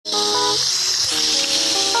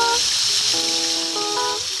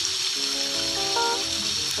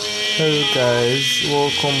Hello guys,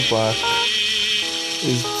 welcome back.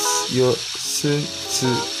 It's your soon to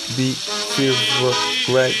be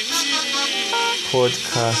favorite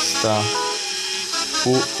podcaster,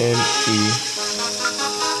 OMA,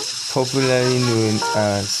 popularly known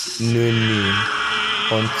as No Name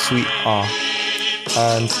on Twitter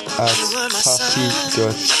and at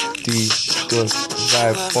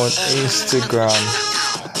pappy.d.vibe on Instagram.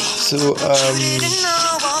 So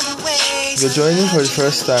if you're joining for the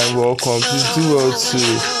first time, welcome. Please do well to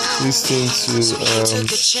listen to is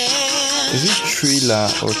it Trailer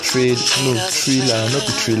or Trade? No, Trailer, not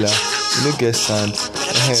the Trailer. You know, guest stand.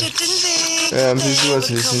 Please do well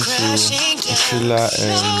to listen to the Trailer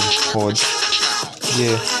pod.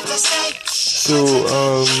 Yeah. So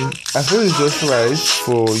I feel it's just right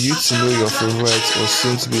for you to know your favorite or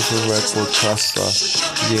soon to be favorite podcaster.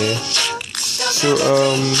 Yeah. So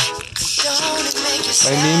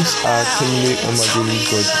my names are Kemile Omadoli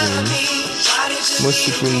Godwin. Most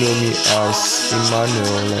people know me as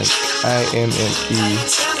Emmanuel, like IMME.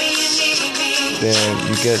 Then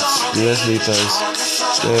you get the rest letters.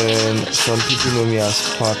 Then some people know me as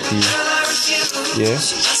Pappy. Yeah.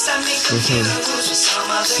 So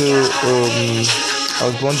I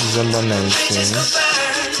was born December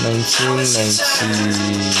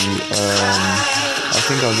 1990. I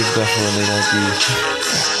think I'll leave that for another day.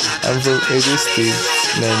 I'm from Edo State,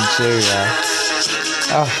 Nigeria.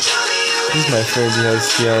 This is my friend.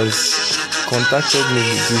 He has contacted me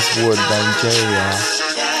with this word Nigeria.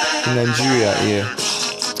 In Nigeria, yeah.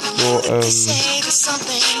 Well, let's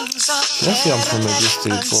say I'm from Edo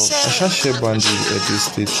State, but I shall share boundary with Edo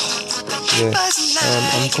State. Yeah.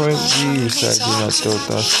 I'm currently residing at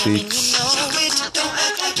Delta State.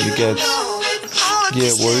 You get,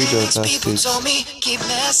 Warri Delta State.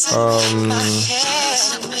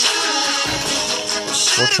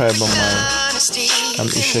 What tribe am I? I'm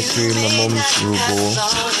Ishekiri, my mom is Yoruba.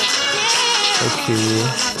 Okay.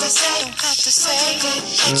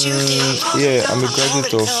 I'm a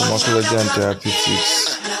graduate of pharmacology and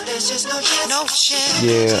therapeutics.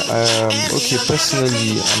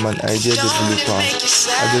 Personally, I'm an idea developer. I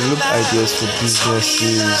develop ideas for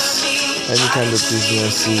businesses, any kind of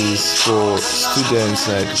businesses, for students,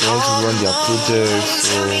 like they want to run their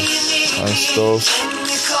projects and stuff.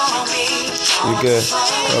 You get,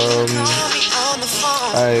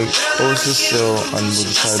 I also sell and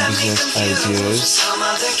modify business ideas.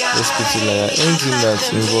 Let's put it like that. Anything that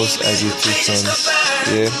involves ideation.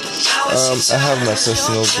 Yeah. I have my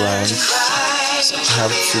personal brand. I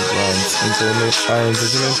have two brands, an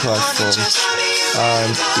entertainment platform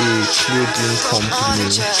and a clothing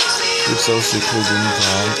company, which also a clothing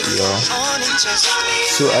brand. Yeah.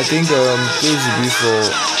 So I think those will be for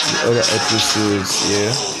the other episodes.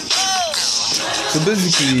 Yeah. So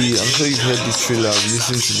basically, I'm sure you've heard the trailer,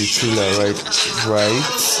 listened to the trailer, right?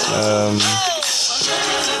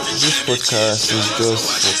 This podcast is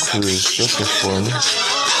just for cruise, just for fun,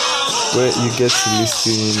 where you get to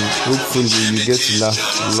listen. Hopefully, you get to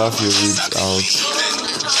laugh your ribs out.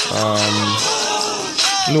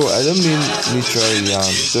 No, I don't mean literally,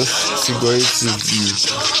 just figuratively.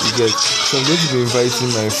 You get. So I'm going to be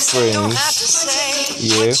inviting my friends.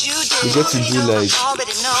 Yeah, we get to do like,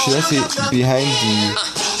 should I say, behind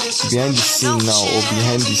the scene now, or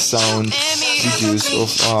behind the sound videos of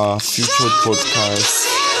our future podcast.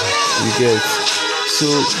 You get. So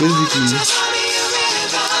basically,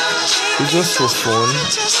 it's just for fun.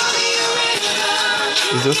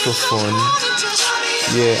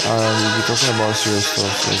 Yeah, and we'll be talking about serious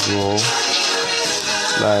stuff as well.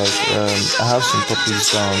 Like I have some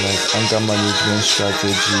topics down, like anger management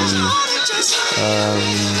strategy,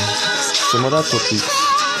 some other topics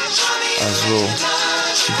as well.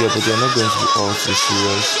 Yeah, but they're not going to be all too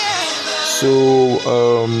serious. So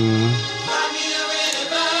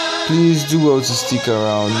please do well to stick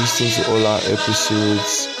around, listen to all our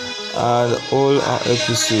episodes, and all our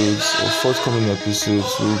episodes or forthcoming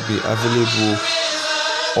episodes will be available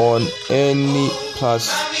on any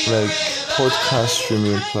podcast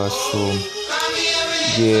streaming platform.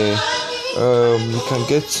 Yeah. You can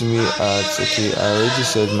get to me at, I already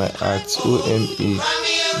said my at OMADELII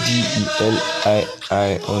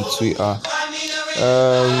on Twitter.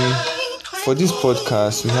 For this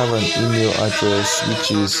podcast, we have an email address,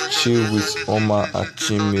 which is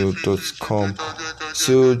chillwithoma@gmail.com.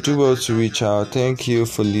 So do well to reach out. Thank you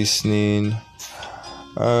for listening.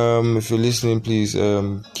 If you're listening, please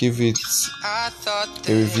give it a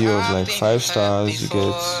review of like 5 stars. You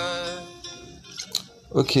get.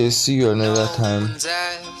 Okay, see you another time.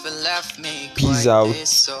 Peace out.